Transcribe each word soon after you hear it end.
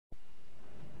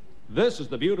This is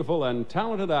the beautiful and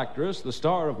talented actress, the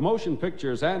star of motion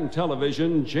pictures and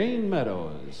television, Jayne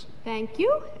Meadows. Thank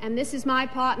you. And this is my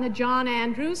partner, John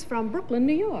Andrews, from Brooklyn,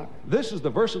 New York. This is the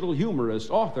versatile humorist,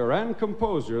 author, and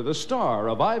composer, the star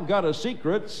of I've Got a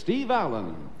Secret, Steve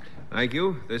Allen. Thank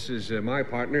you. This is my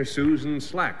partner, Susan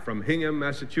Slack, from Hingham,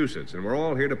 Massachusetts, and we're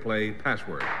all here to play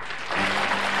Password.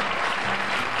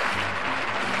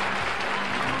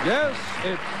 Yes,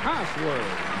 it's Password.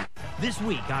 This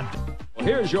week on...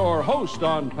 Here's your host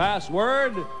on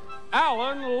Password,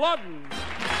 Alan Ludden.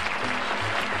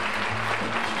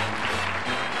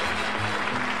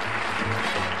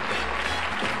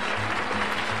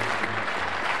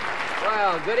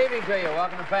 Well, good evening to you.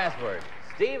 Welcome to Password.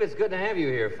 Steve, it's good to have you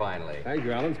here finally. Thank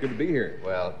you, Alan. It's good to be here.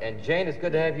 Well, and Jane, it's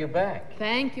good to have you back.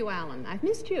 Thank you, Alan. I've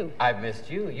missed you. I've missed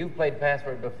you. You've played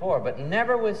Password before, but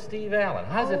never with Steve Allen.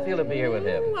 How does it feel to be here with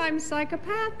him? Oh, I'm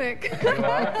psychopathic. You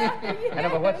are? Yes. I know,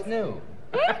 but what's new?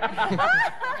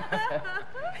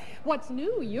 What's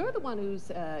new? You're the one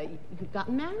who's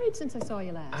gotten married since I saw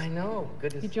you last. I know.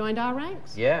 Good to see you. Joined our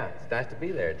ranks. Yeah, it's nice to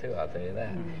be there, too, I'll tell you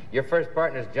that. Your first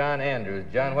partner's John Andrews.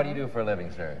 John, what do you do for a living,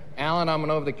 sir? Alan, I'm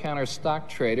an over-the-counter stock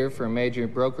trader for a major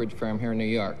brokerage firm here in New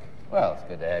York. Well, it's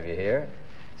good to have you here.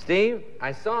 Steve,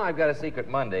 I saw I've Got a Secret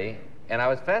Monday, and I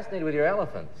was fascinated with your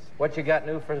elephants. What you got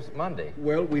new for Monday?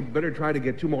 Well, we'd better try to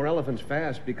get 2 more elephants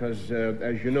fast because,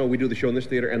 as you know, we do the show in this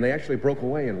theater, and they actually broke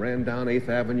away and ran down 8th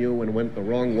Avenue and went the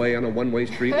wrong way on a one-way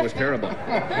street. It was terrible.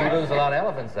 You lose a lot of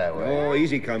elephants that way. Oh,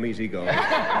 easy come, easy go. Good to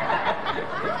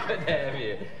have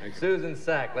you. Susan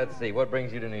Sack, let's see. What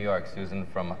brings you to New York, Susan,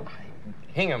 from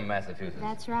Hingham, Massachusetts?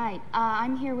 That's right.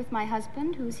 I'm here with my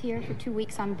husband, who's here for 2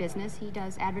 weeks on business. He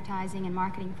does advertising and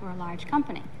marketing for a large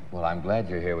company. Well, I'm glad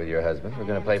you're here with your husband. We're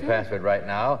going to play Password right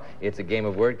now. It's a game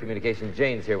of word communication.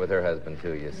 Jane's here with her husband,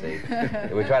 too, you see.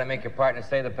 We try to make your partner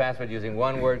say the password using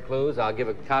one-word clues. I'll give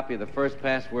a copy of the first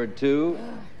password to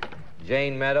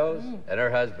Jayne Meadows and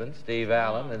her husband, Steve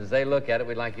Allen. And as they look at it,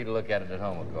 we'd like you to look at it at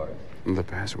home, of course. The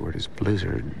password is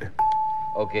blizzard.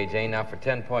 Okay, Jane, now for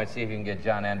 10 points, see if you can get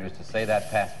John Andrews to say that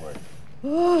password.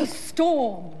 Oh,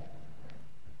 storm.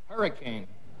 Hurricane.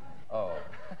 Oh.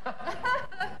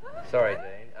 Sorry,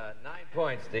 Jane. 9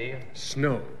 points, Steve.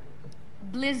 Snow.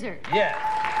 Blizzard. Yes.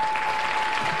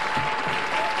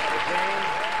 Jane,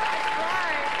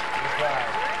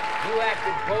 you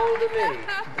acted cold to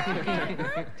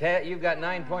me. You've got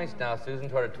 9 points now, Susan,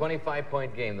 toward a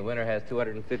 25-point game. The winner has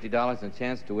 $250 and a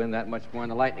chance to win that much more in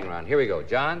the lightning round. Here we go.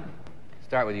 John,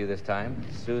 start with you this time.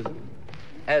 Susan,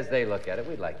 as they look at it,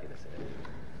 we'd like you to say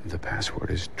it. The password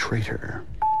is traitor.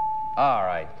 All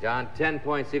right, John, 10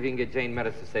 points. See if you can get Jayne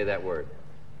Meadows to say that word.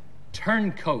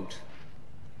 Turncoat.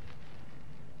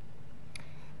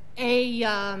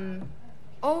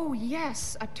 Oh,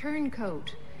 yes, a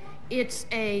turncoat. It's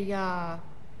a,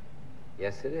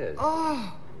 Yes, it is.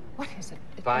 Oh, what is it?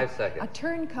 5 seconds. A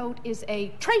turncoat is a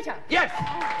traitor. Yes!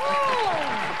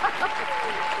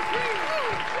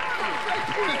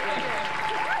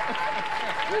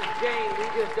 With Jane, we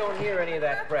just don't hear any of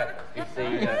that preface. You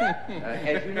see,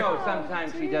 as you know,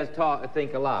 sometimes she does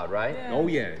think aloud, right? Yeah. Oh,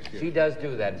 yes. She does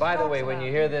do that. By the way, when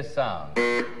you hear this sound,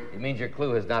 it means your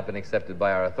clue has not been accepted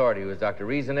by our authority, who is Dr.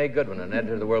 Reason A. Goodwin, an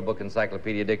editor of the World Book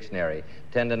Encyclopedia Dictionary.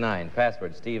 10 to 9.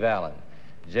 Password, Steve Allen.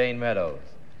 Jayne Meadows.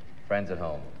 Friends at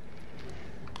home.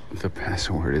 The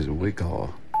password is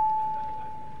wiggle.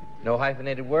 No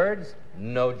hyphenated words,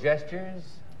 no gestures.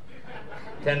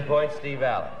 10 points, Steve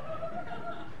Allen.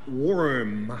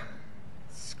 Worm.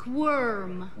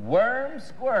 Squirm. Worm,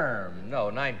 squirm.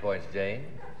 No, 9 points, Jane.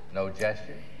 No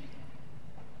gesture.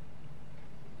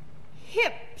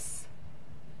 Hips.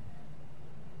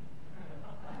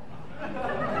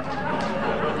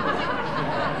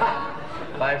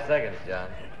 Five seconds, John.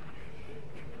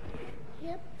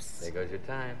 Hips. There goes your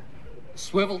time.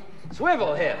 Swivel.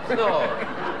 Swivel hips,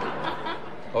 no.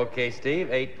 Okay, Steve,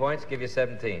 8 points, give you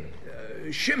 17.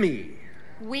 Shimmy.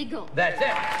 Wiggle. That's it.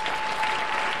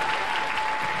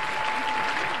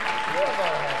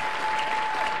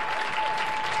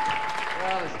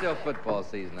 Well, it's still football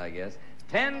season, I guess.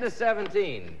 10 to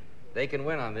 17. They can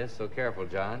win on this, so careful,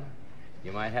 John.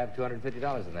 You might have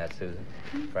 $250 in that, Susan.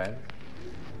 Friend?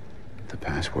 The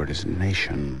password is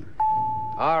nation.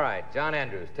 All right, John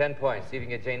Andrews, 10 points. See if you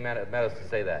can get Jayne Meadows to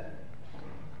say that.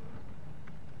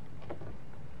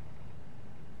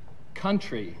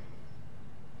 Country.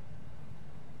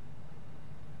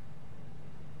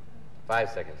 5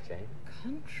 seconds, Jane.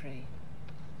 Country.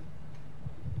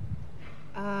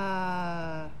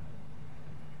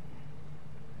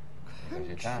 There's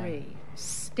your time. Country.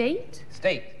 State?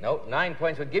 State. No, 9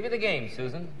 points would give you the game,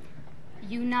 Susan.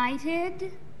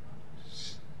 United.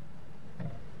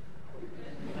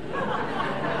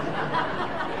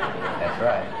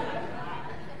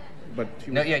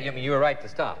 No, yeah, you were right to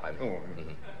stop. Oh.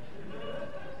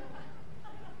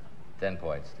 10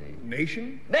 points, Steve.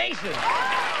 Nation? Nation!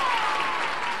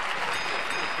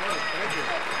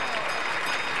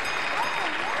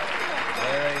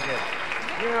 Very good.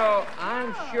 You know,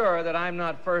 I'm sure that I'm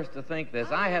not first to think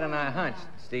this. I had an hunch,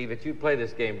 Steve, that you play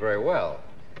this game very well.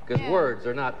 Because words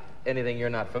are not anything you're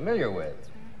not familiar with.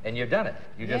 And you've done it.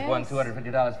 You just won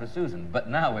 $250 for Susan. But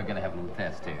now we're going to have a little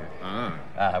test here.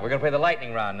 We're going to play the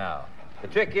lightning round now. The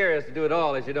trick here is to do it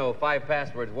all, as you know, 5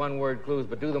 passwords, 1-word clues,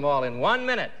 but do them all in 1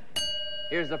 minute.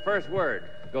 Here's the first word.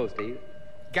 Go, Steve.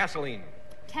 Gasoline.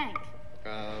 Tank.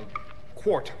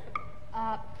 Quart.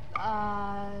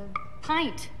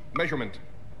 Pint. Measurement.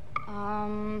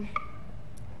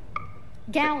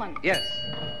 Gallon. Yes.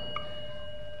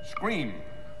 Scream.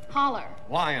 Holler.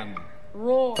 Lion.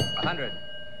 Roar. 100.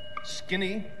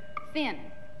 Skinny. Thin.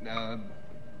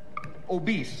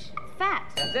 Obese. Fat.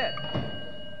 That's it.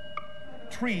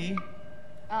 Tree.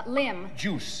 Limb.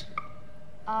 Juice.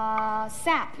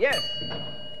 Sap. Yes.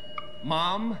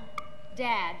 Mom.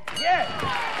 Dad. Yes.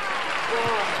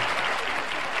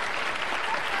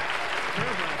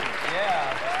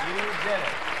 Yeah, you did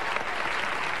it.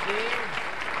 Steve,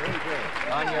 very good.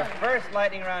 On your first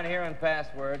lightning round here on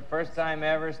Password, first time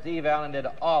ever, Steve Allen did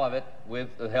all of it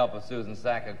with the help of Susan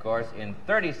Sack, of course, in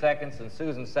 30 seconds, and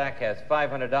Susan Sack has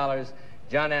 $500.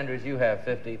 John Andrews, you have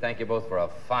 50. Thank you both for a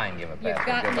fine game of Password.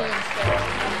 You've got me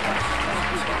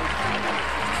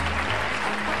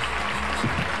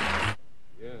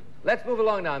Let's move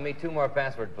along now and meet 2 more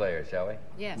Password players, shall we?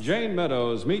 Yes. Jayne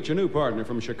Meadows, meet your new partner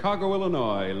from Chicago,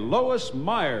 Illinois, Lois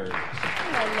Myers.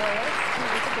 Hello, Lois.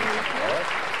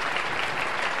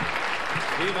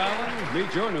 Steve Allen,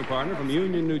 meet your new partner from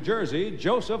Union, New Jersey,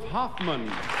 Joseph Hoffman.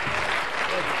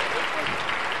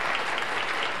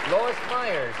 Lois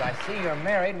Myers, I see you're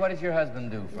married. What does your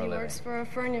husband do for a living? He works for a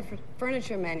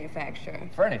furniture manufacturer.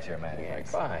 Furniture manufacturer.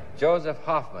 Yes. Fine. Joseph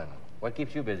Hoffman, what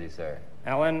keeps you busy, sir?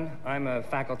 Ellen, I'm a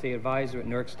faculty advisor at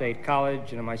Newark State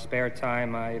College, and in my spare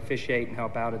time, I officiate and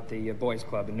help out at the Boys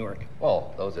Club in Newark.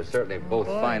 Oh, those are certainly both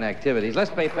fine activities.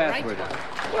 Let's play Password.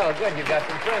 Well, good, you've got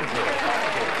some friends here.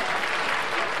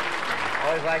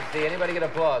 Always like to see anybody get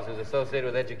applause who's associated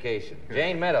with education.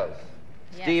 Jayne Meadows.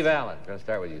 Yes. Steve Allen. We're going to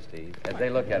start with you, Steve. As they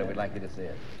look at it, we'd like you to see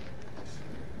it.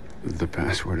 The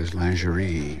password is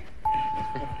lingerie.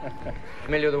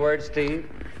 Familiar with the word, Steve?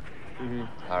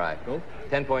 All right. Go.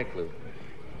 10-point clue.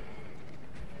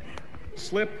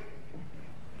 Slip.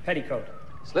 Petticoat.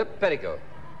 Slip, petticoat.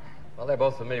 Well, they're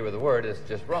both familiar with the word. It's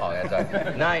just wrong.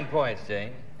 That's 9 points,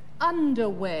 Jayne.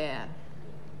 Underwear.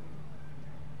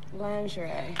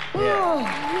 Lingerie. Oh,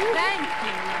 thank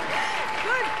you.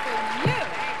 Good for you.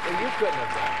 Well, you couldn't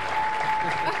have done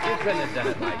it. You couldn't have done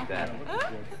it like that.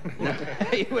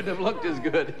 You wouldn't have looked as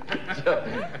good.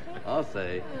 Joe, I'll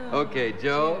say. Okay,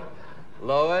 Joe,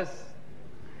 Lois,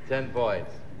 10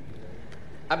 points.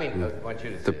 I mean, I want you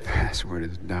to say The it. password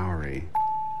is dowry.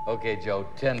 Okay, Joe,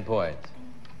 10 points.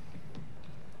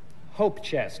 Hope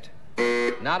chest.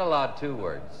 Not allowed 2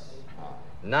 words.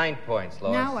 9 points,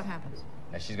 Lois. Now what happens?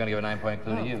 Now she's going to give a 9-point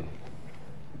clue to you.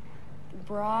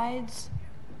 Brides.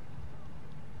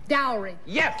 Dowry.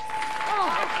 Yes!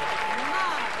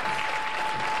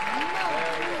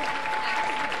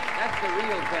 That's the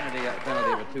real penalty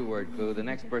of a 2-word clue. The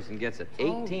next person gets it.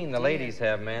 18 the ladies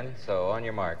have, men. So on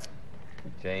your mark.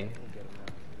 Jayne.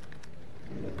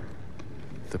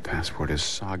 The password is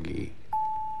soggy.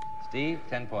 Steve,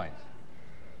 10 points.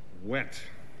 Wet.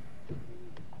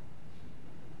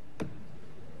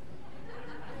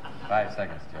 5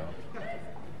 seconds, Joe.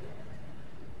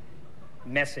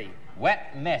 Messy.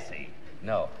 Wet, messy.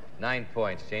 No. 9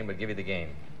 points, Jayne, but give you the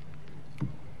game.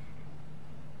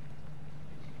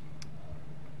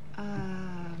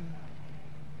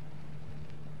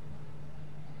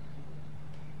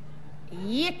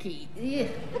 Yicky. Ugh.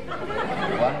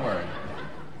 1 word.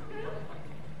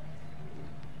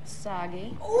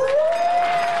 Soggy.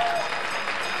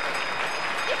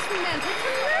 It's mental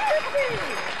telepathy.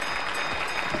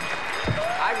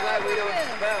 I'm glad we don't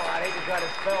spell. I'd hate to try to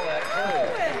spell that,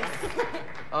 too.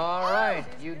 All right,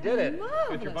 you did it.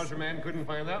 Bet your buzzer man couldn't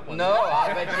find that one. No,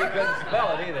 I bet you couldn't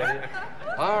spell it either.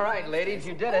 All right, ladies,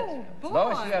 you did it. boy.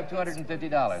 Lois, you have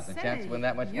 $250. The chance to win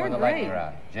that much more in the lightning great.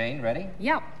 round. Jayne, ready?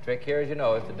 Yep. Trick here, as you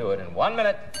know, is to do it in 1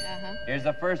 minute. Here's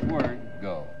the first word.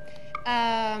 Go.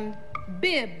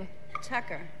 Bib.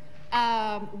 Tucker.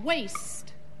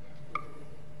 Waist.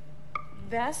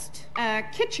 Vest.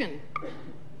 Kitchen.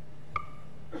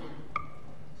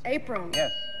 Apron.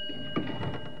 Yes.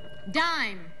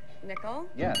 Dime. Nickel.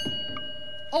 Yes.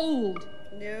 Old.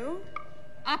 New.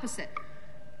 Opposite.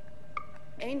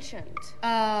 Ancient.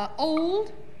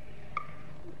 Old.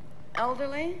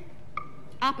 Elderly.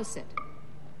 Opposite.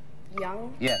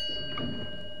 Young. Yes.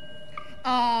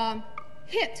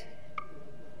 Hit.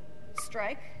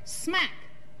 Strike. Smack.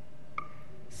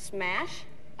 Smash.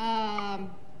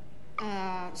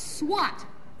 SWAT.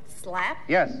 Slap.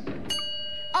 Yes.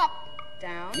 Up.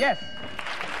 Down. Yes.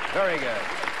 Very good.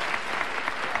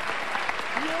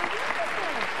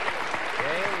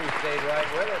 Jane, you stayed right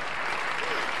with it.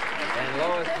 And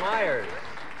Lois Myers.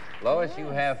 Lois, you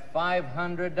have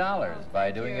 $500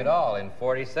 by doing it all in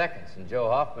 40 seconds. And Joe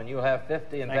Hoffman, you have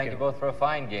 50, and thank you both for a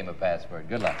fine game of password.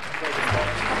 Good luck.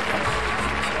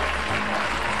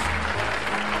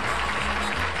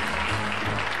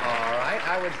 All right,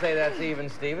 I would say that's even,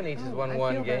 Stephen. Each has won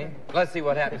one game. Let's see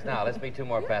what happens now. Let's meet two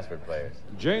more password players.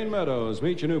 Jayne Meadows,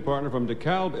 meet your new partner from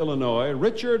DeKalb, Illinois,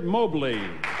 Richard Mobley.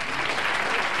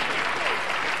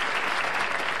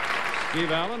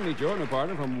 Steve Allen, meet your new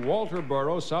partner from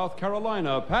Walterboro, South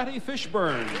Carolina, Patty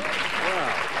Fishburne.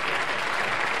 Wow.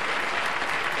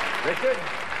 Richard,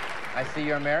 I see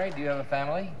you're married. Do you have a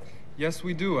family? Yes,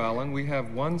 we do, Alan. We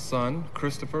have one son,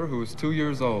 Christopher, who is 2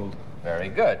 years old. Very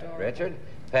good, Richard.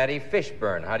 Patty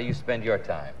Fishburne, how do you spend your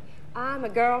time? I'm a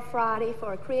girl Friday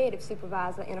for a creative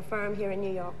supervisor in a firm here in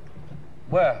New York.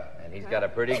 Well, and he's got a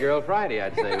pretty girl Friday,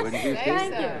 I'd say, wouldn't you, Steve?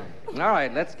 Thank you. All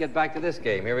right, let's get back to this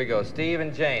game. Here we go. Steve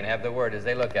and Jane have the word. As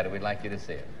they look at it, we'd like you to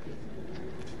see it.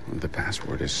 The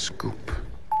password is scoop.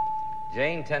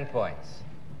 Jane, 10 points.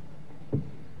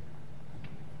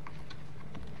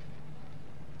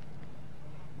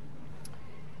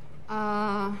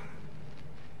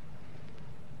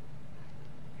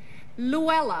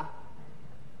 Luella.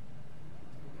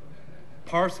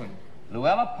 Parson.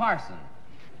 Luella Parson.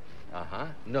 Uh-huh.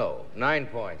 No. 9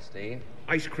 points, Steve.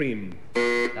 Ice cream.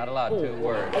 Not allowed 2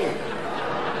 words.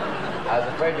 I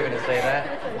was afraid you were going to say that.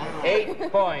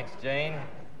 8 points, Jane.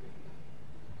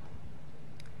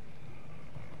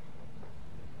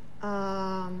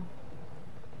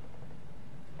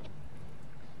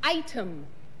 Item.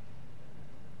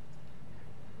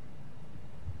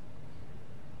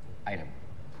 Item.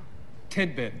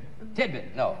 Tidbit.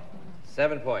 Tidbit. No.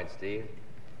 7 points, Steve.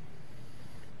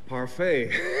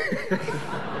 Parfait.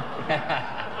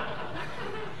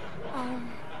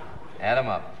 Add them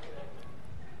up.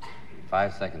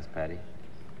 5 seconds, Patty.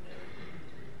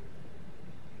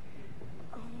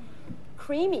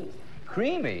 Creamy.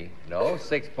 Creamy. No.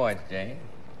 6 points, Jane.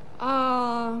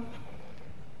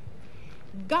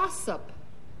 Gossip.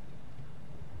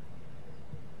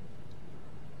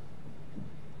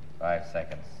 5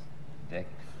 seconds. Dick.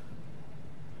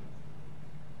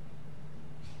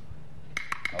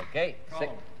 Okay.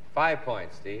 5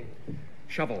 points, Steve.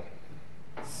 Shovel.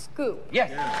 Scoop.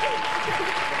 Yes.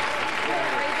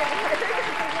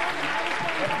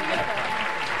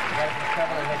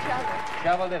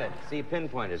 Shovel did it. See,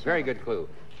 pinpointed. Very good clue.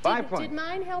 5 points. Did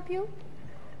mine help you?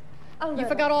 Oh, You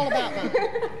forgot all about mine.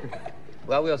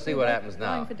 Well, we'll see what happens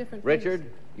now. Going for different Richard,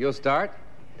 things. you'll start.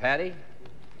 Patty,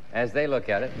 as they look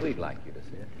at it, we'd like you to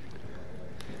see it.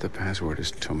 The password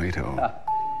is tomato.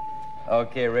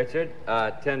 Okay, Richard,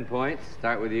 10 points.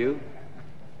 Start with you.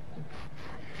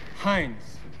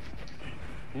 Heinz.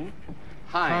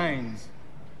 Heinz.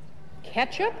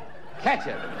 Ketchup.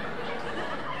 Ketchup.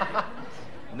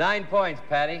 9 points,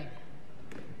 Patty.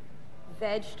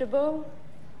 Vegetable.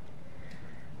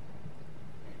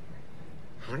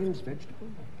 Heinz vegetable.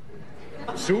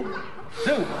 Soup.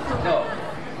 Soup. No.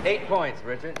 8 points,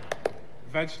 Richard.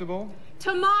 Vegetable.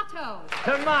 Tomato.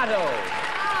 Tomato.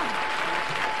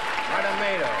 Or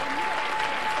tomato.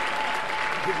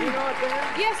 Did you know it there?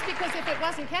 Yes, because if it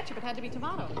wasn't ketchup, it had to be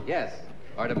tomato. Yes.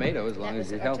 Or tomato, as long That as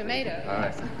was you're a healthy. tomato, All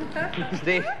right.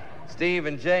 Steve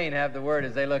and Jane have the word.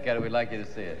 As they look at it, we'd like you to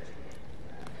see it.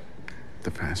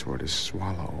 The password is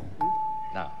swallow.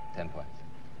 Now, 10 points.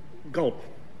 Gulp.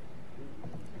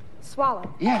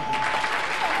 Swallow. Yeah.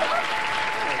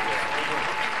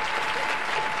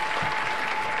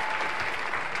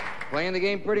 Playing the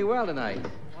game pretty well tonight,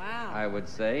 Wow. I would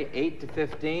say. 8 to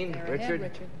 15. You're ahead,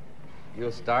 Richard.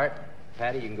 You'll start.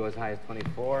 Patty, you can go as high as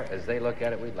 24. As they look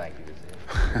at it, we'd like you to see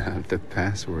it. The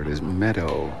password is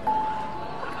meadow.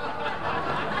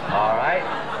 All right.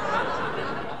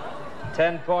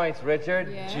 10 points, Richard.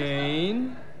 Yes.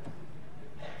 Jane.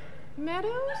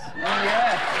 Meadows?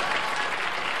 Yes.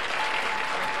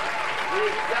 We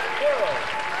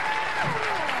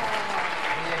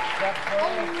accept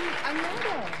plurals. A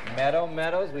meadow.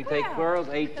 Meadows. We take plurals,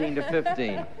 18 to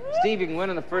 15. Steve, you can win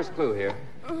on the first clue here.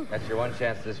 That's your one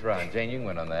chance this round. Jane, you can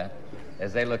win on that.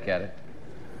 As they look at it.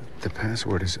 The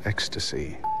password is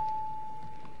ecstasy.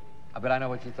 But I know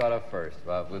what you thought of first.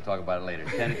 Well, we'll talk about it later.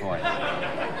 10 points.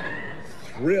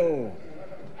 Thrill.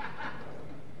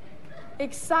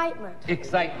 Excitement.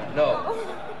 Excitement, no.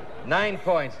 9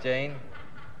 points, Jane.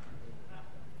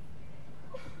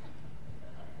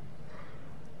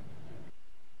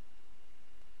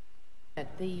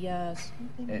 Something. Yes.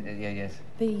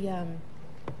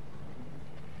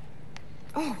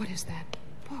 Oh, what is that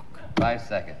book? 5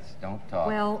 seconds. Don't talk.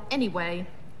 Well, anyway.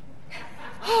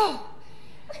 Oh!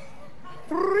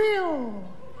 Thrill!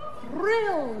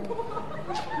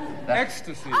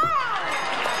 Ecstasy. I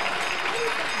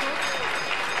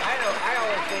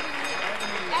always think...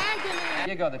 Agony! There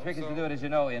you go. The trick is to do it, as you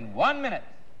know, in 1 minute.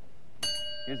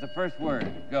 Here's the first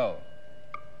word. Go.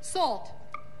 Salt.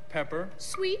 Pepper.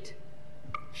 Sweet.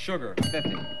 Sugar.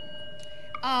 50.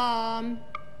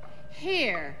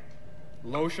 Hair.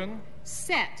 Lotion.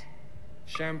 Set.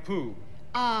 Shampoo.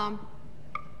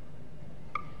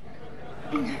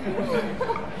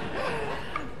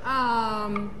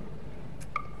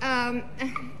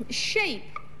 Shape.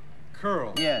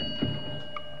 Curl. Yes.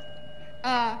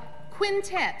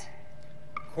 Quintet.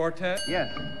 Quartet.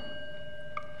 Yes.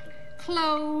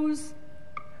 Clothes.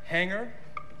 Hanger.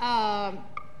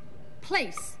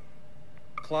 Place.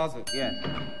 Closet. Yes.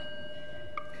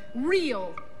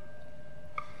 Reel.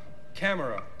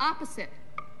 Camera. Opposite.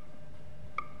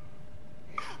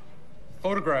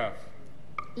 Photograph.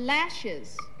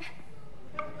 Lashes.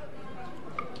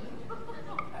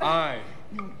 Eye.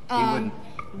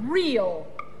 Reel.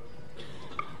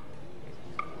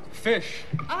 Fish.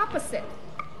 Opposite.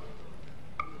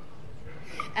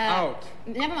 Out.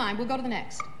 Never mind. We'll go to the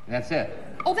next. That's it.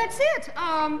 Oh, that's it.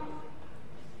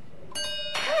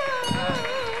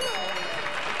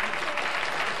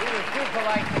 He was too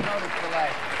polite to notice the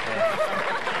last mistake.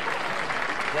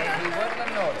 Jane, he wouldn't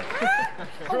have noticed.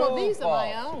 Oh, well, True, these are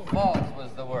my false. own. False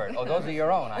was the word. Oh, those are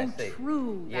your own, I see.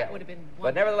 True. Yeah. That would have been But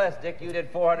wonderful. nevertheless, Dick, you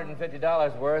did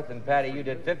 $450 worth, and Patty, you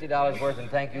did $50 worth, and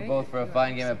thank you both for a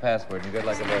fine game of password, and good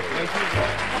luck with everything.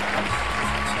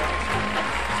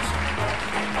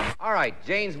 All right,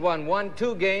 Jane's won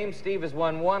 2 games. Steve has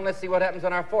won 1. Let's see what happens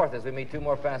on our 4th as we meet 2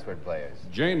 more password players.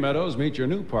 Jane Meadows, meet your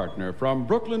new partner from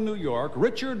Brooklyn, New York,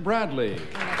 Richard Bradley.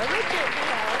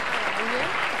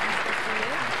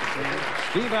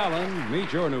 Steve Allen,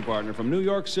 meet your new partner from New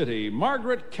York City,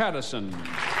 Margaret Caddison.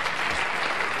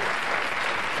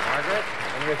 Margaret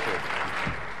and Richard.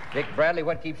 Dick Bradley,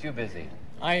 what keeps you busy?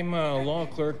 I'm a law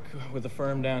clerk with a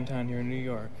firm downtown here in New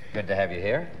York. Good to have you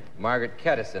here. Margaret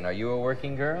Caddison, are you a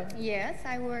working girl? Yes,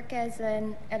 I work as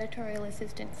an editorial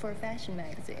assistant for a fashion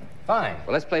magazine. Fine.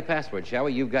 Well, let's play password, shall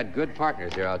we? You've got good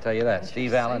partners here, I'll tell you that.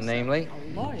 Steve Allen, namely,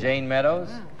 Jane Meadows,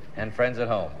 and friends at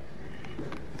home.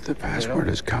 The password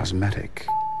is cosmetic.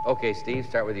 Okay, Steve,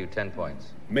 start with you. 10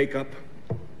 points. Makeup.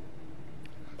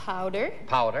 Powder.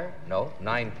 Powder? No.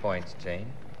 9 points, Jane.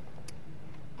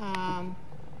 5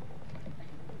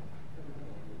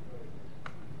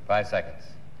 seconds.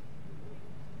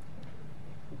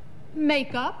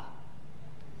 Makeup.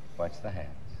 Watch the hands.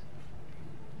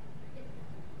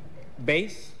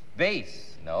 Base.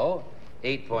 Base? No.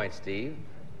 8 points, Steve.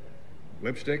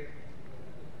 Lipstick.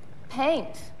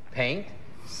 Paint. Paint?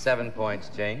 7 points,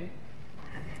 Jane.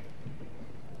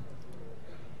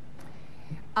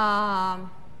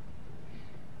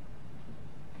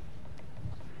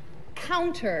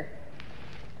 Counter.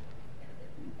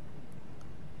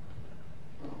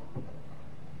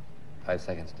 Five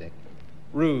seconds, Dick.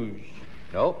 Rouge.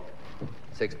 Nope.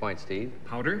 6 points, Steve.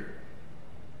 Powder.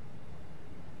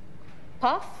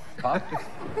 Puff. Puff.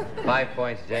 5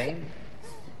 points, Jane.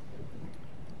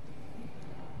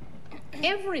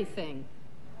 Everything.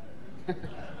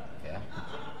 Yeah.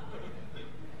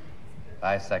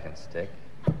 5 seconds, Dick.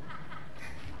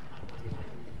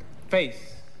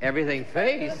 Face. Everything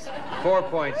face. 4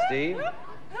 points, Steve.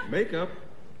 Makeup.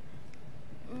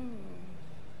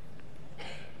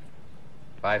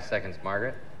 5 seconds,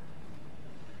 Margaret.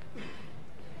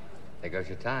 There goes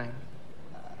your time.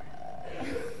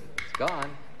 It's gone.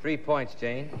 3 points,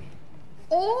 Jane.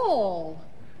 All.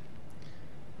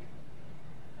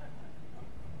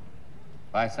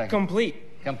 5 seconds.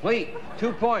 Complete. Complete.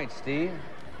 2 points, Steve.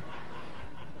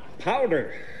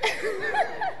 Powder.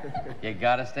 You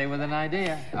gotta stay with an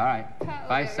idea. All right.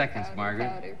 5 seconds,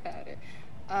 Margaret. Powder.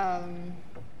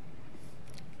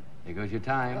 There goes your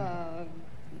time.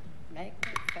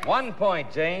 Makeup. 1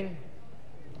 point, Jane.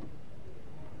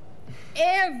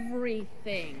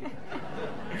 Everything.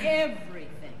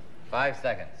 Everything. 5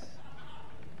 seconds.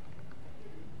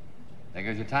 There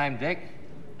goes your time, Dick.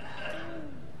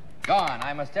 Gone.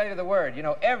 I must tell you the word. You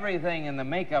know, everything in the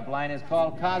makeup line is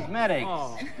called cosmetics.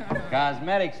 Oh.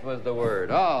 Cosmetics was the word.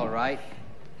 All right.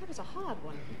 That was a hard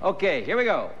one. Okay, here we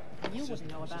go. You wouldn't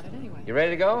know about it anyway. You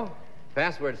ready to go?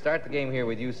 Password, start the game here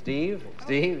with you, Steve.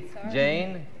 Steve,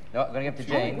 Jane. No, I'm going to give it to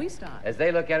Jane. We start. As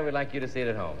they look at it, we'd like you to see it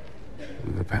at home.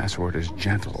 The password is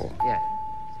gentle. Yeah.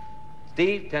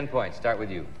 Steve, 10 points. Start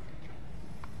with you.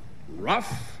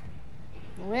 Rough.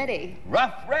 Ready.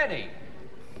 Rough ready.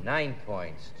 9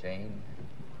 points, Jane.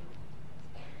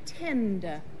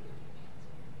 Tender.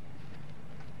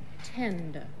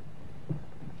 Tender.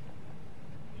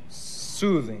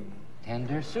 Soothing.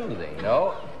 Tender soothing.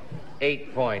 No.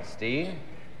 8 points, Steve.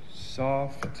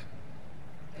 Soft.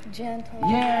 Gentle.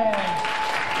 Yes.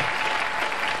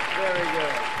 Very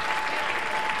good.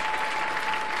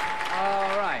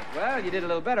 All right. Well, you did a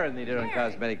little better than you did on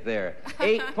cosmetic there.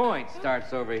 8 points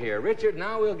starts over here. Richard,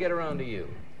 now we'll get around to you.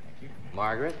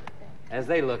 Margaret, as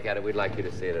they look at it, we'd like you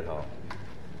to see it at home.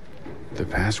 The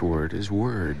password is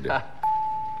word.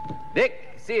 Dick,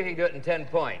 see if you can do it in 10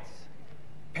 points.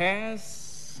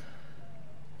 Pass.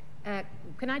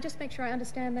 Can I just make sure I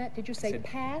understand that? Did you say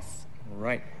pass?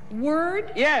 Right.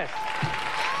 Word? Yes.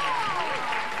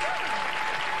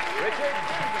 Richard?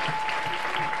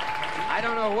 I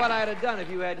don't know what I'd have done if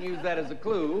you hadn't used that as a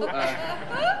clue.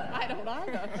 I don't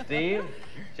either. Steve,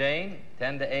 Jane,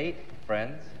 10 to 8,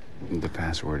 friends. The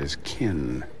password is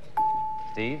kin.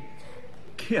 Steve?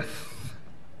 Kith.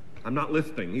 I'm not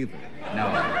lisping either.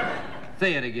 No.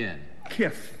 Say it again.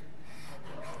 Kith.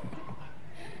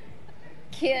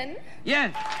 Kin.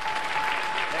 Yes.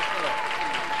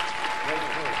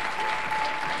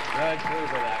 Good clue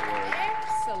for that word.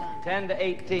 Excellent. 10 to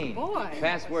 18. Boy, that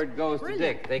Password was goes to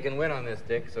brilliant. Dick. They can win on this,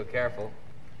 Dick, so careful.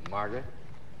 Margaret?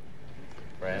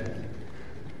 Friends?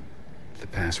 The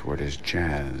password is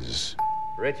jazz.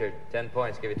 Richard, 10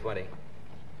 points, give you 20.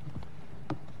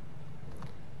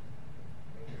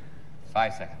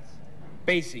 5 seconds.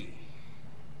 Basie.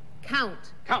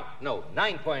 Count. Count. No,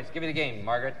 9 points. Give you the game,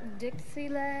 Margaret.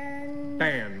 Dixieland.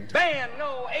 Band. Band.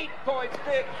 No, 8 points,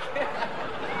 Dick.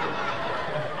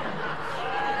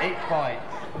 8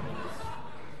 points.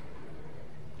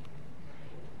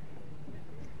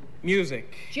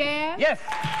 Music. Jazz? Yes.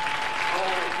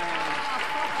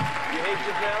 You hate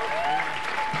yourself?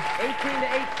 18 to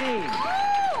 18.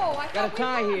 Oh, I Got a thought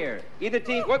tie we won. here. Either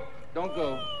team. Whoop. Don't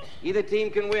go. Either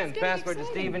team can win. It's getting Password to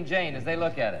exciting. Steve and Jane as they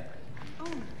look at it.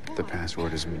 The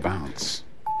password is bounce.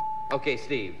 Okay,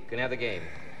 Steve, can I have the game.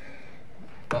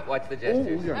 But watch the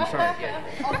gestures. Oh, yeah, I'm sorry.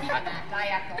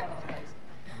 Yeah.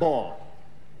 Ball.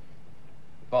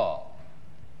 Ball.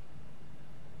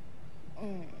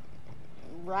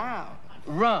 Round.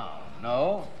 Round.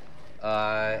 No.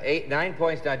 9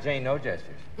 points now, Jane. No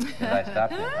gestures. Did I stop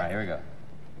there? All right, here we go.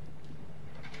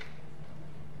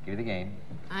 Give you the game.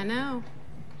 I know.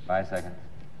 5 seconds.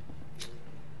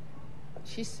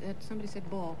 She said, somebody said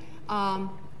ball.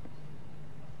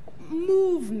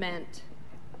 Movement.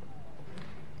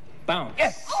 Bounce.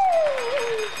 Yes. All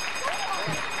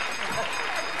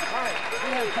right,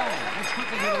 we have time. Let's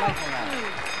quickly do the lightning round.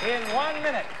 In 1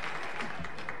 minute.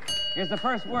 Here's the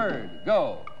first word.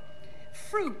 Go.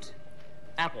 Fruit.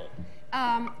 Apple.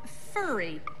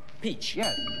 Furry. Peach.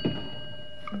 Yes.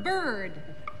 Bird.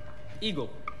 Eagle.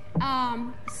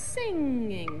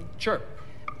 Singing. Chirp.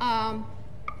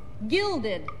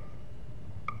 Gilded.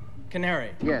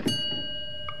 Canary. Yes.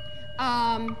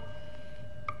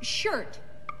 Shirt.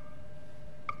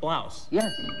 Blouse.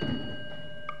 Yes.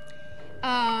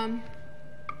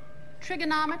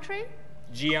 Trigonometry.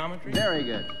 Geometry. Very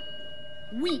good.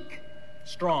 Weak.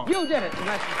 Strong. You did it in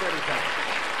less than 30 seconds.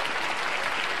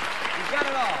 You've got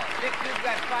it all. Dick, you've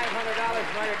got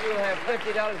 $500. Margaret, you'll have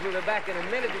 $50. We'll be back in a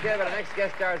minute to get our next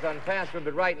guest stars on Password,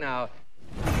 but right now,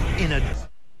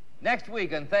 next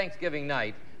week on Thanksgiving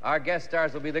night, our guest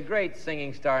stars will be the great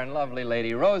singing star and lovely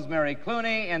lady Rosemary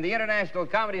Clooney and the international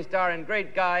comedy star and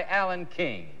great guy Alan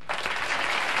King. That's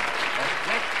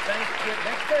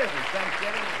next Thursday,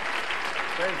 Thanksgiving.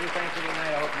 Thursday, Thanksgiving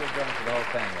night. I hope you'll join us for the whole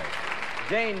family.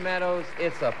 Jane Meadows,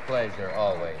 it's a pleasure,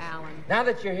 always. Alan. Now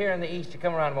that you're here in the East, you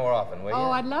come around more often, will you?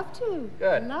 Oh, I'd love to.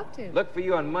 Good. I'd love to. Look for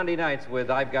you on Monday nights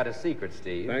with I've Got a Secret,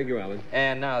 Steve. Thank you, Alan.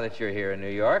 And now that you're here in New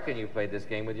York and you played this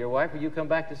game with your wife, will you come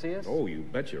back to see us? Oh, you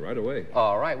betcha, right away.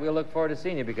 All right, we'll look forward to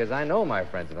seeing you because I know my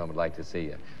friends at home would like to see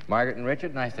you. Margaret and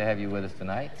Richard, nice to have you with us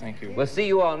tonight. Thank you. We'll see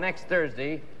you all next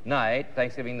Thursday night,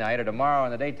 Thanksgiving night, or tomorrow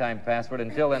on the daytime password.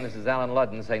 Until then, this is Alan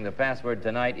Ludden saying the password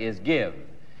tonight is give.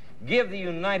 Give the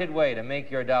united way to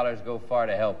make your dollars go far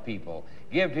to help people.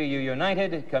 Give to your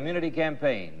United Community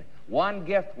Campaign. One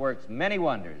gift works many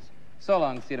wonders. So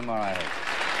long. See you tomorrow, I hope.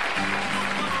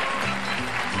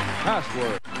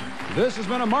 Password. This has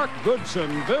been a Mark Goodson,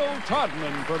 Bill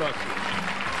Todman production.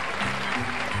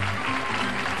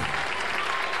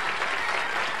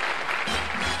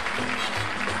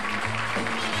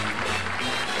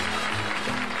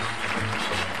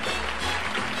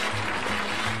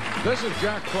 This is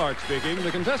Jack Clark speaking. The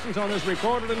contestants on this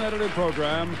recorded and edited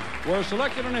program were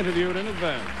selected and interviewed in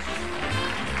advance.